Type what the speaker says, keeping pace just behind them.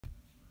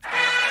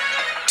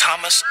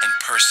Thomas and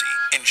Percy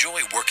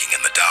enjoy working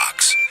in the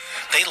docks.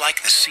 They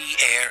like the sea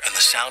air and the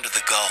sound of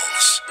the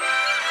gulls.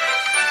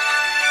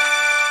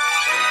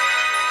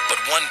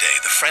 But one day,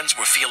 the friends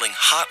were feeling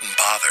hot and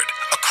bothered.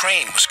 A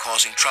crane was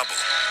causing trouble.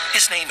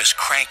 His name is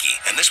Cranky,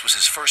 and this was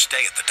his first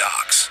day at the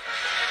docks.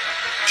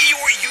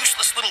 "You're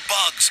useless little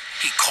bugs,"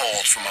 he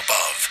called from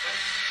above.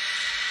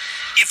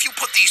 "If you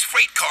put these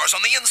freight cars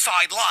on the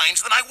inside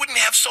lines, then I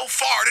wouldn't have so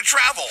far to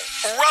travel."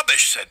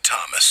 "Rubbish," said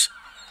Thomas.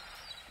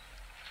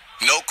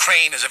 "No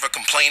crane has ever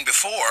complained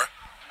before."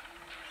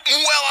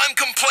 "Well, I'm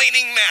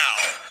complaining now."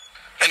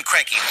 And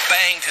Cranky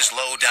banged his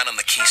load down on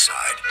the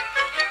quayside.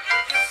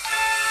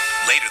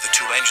 Later, the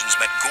two engines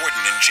met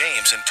Gordon and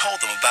James and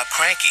told them about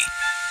Cranky.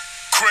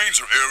 "Cranes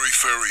are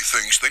airy-fairy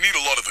things. They need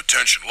a lot of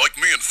attention, like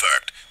me, in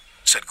fact,"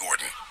 said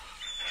Gordon.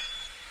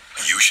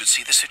 "You should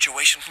see the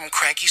situation from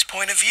Cranky's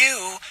point of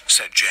view,"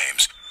 said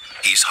James.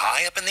 "He's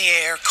high up in the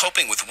air,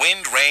 coping with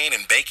wind, rain,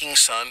 and baking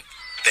sun.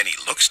 Then he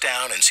looks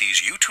down and sees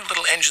you two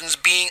little engines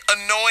being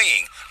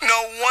annoying.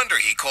 No wonder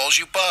he calls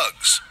you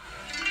bugs."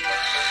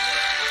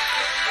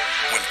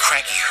 When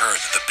Cranky heard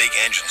that the big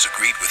engines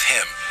agreed with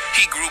him,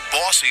 he grew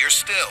bossier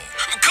still.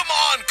 Come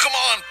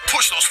on,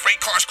 push those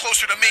freight cars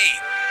closer to me."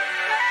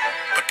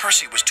 But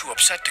Percy was too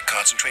upset to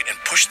concentrate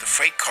and pushed the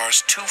freight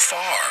cars too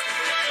far.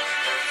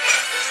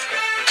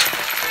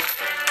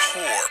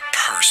 Poor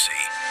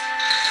Percy.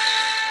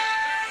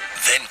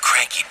 Then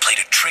Cranky played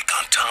a trick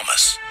on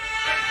Thomas.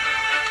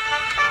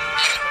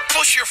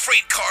 "Push your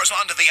freight cars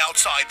onto the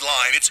outside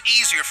line. It's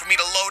easier for me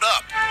to load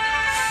up."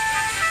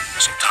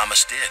 So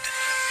Thomas did.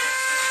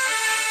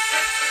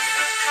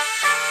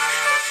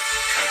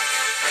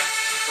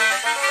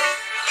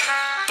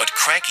 But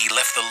Cranky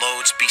left the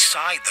loads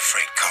beside the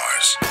freight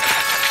cars,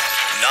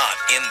 not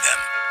in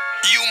them.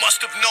 "You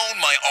must have known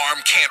my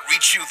arm can't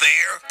reach you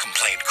there,"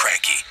 complained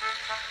Cranky.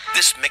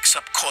 This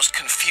mix-up caused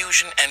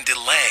confusion and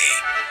delay.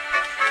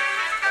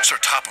 Sir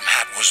Topham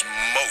Hatt was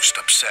most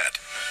upset.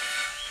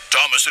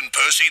 "Thomas and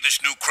Percy,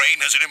 this new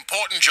crane has an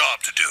important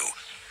job to do.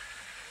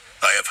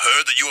 I have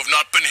heard that you have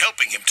not been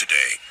helping him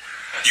today.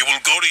 You will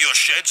go to your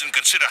sheds and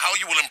consider how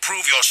you will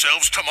improve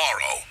yourselves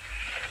tomorrow."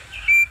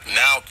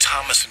 Now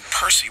Thomas and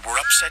Percy were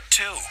upset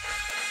too.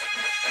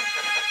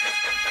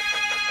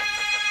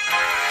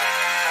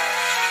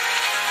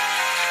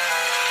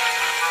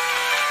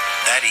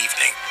 That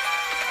evening,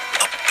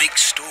 a big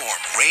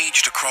storm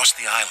raged across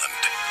the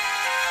island.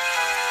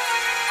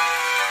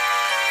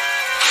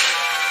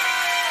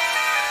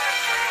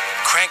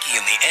 Cranky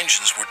and the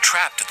engines were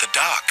trapped at the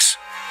docks.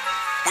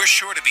 "We're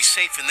sure to be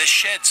safe in this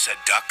shed,"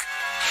 said Duck.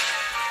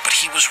 But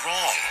he was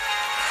wrong.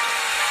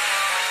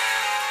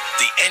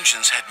 The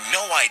engines had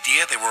no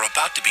idea they were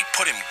about to be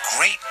put in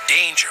great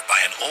danger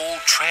by an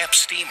old tramp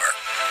steamer.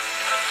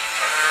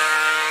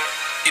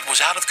 It was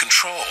out of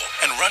control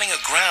and running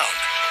aground,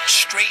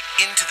 straight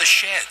into the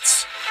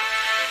sheds.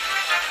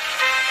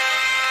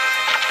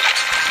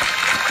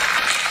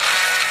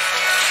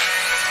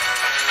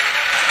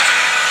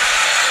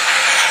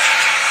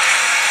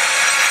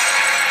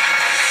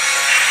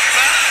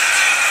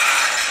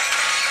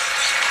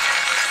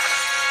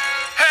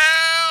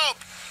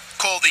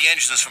 Called the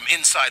engines from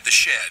inside the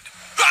shed.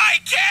 "I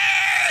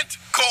can't!"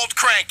 called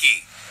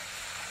Cranky.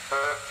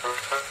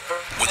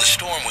 When the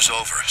storm was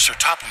over, Sir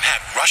Topham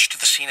Hatt rushed to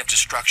the scene of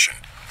destruction.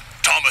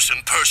 "Thomas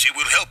and Percy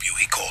will help you,"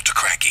 he called to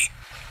Cranky.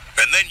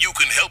 "And then you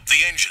can help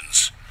the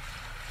engines."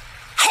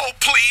 "Oh,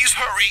 please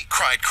hurry,"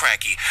 cried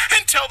Cranky,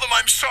 "and tell them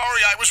I'm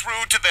sorry I was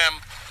rude to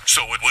them."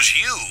 "So it was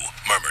you,"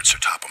 murmured Sir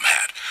Topham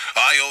Hatt.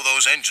 "I owe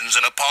those engines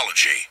an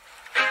apology."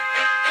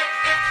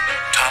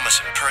 Thomas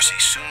and Percy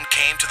soon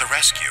came to the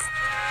rescue.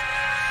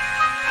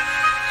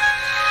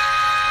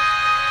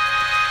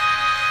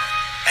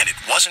 And it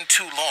wasn't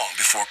too long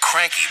before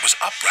Cranky was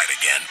upright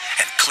again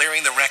and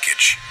clearing the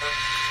wreckage.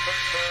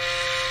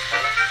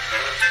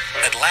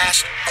 At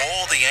last,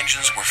 all the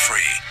engines were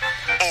free.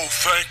 "Oh,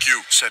 thank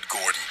you," said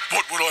Gordon.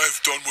 "What would I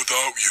have done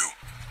without you?"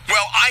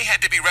 "Well, I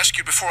had to be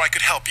rescued before I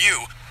could help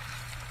you.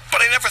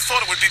 But I never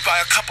thought it would be by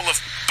a couple of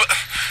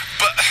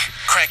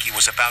Cranky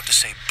was about to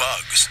say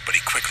bugs, but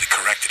he quickly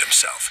corrected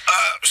himself.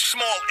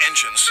 Small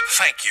engines,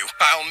 thank you.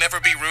 I'll never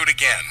be rude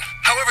again.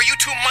 However, you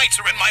two mites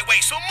are in my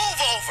way, so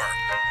move over."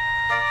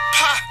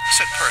 "Pa,"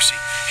 said Percy,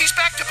 "he's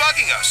back to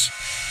bugging us."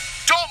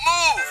 "Don't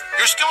move!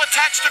 You're still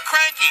attached to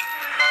Cranky."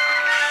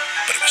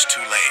 But it was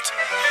too late.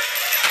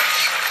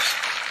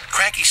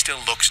 Cranky still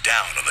looks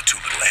down on the two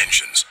little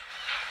engines.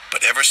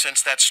 But ever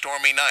since that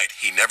stormy night,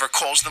 he never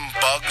calls them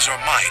bugs or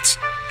mites,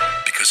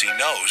 because he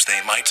knows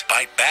they might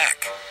bite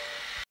back.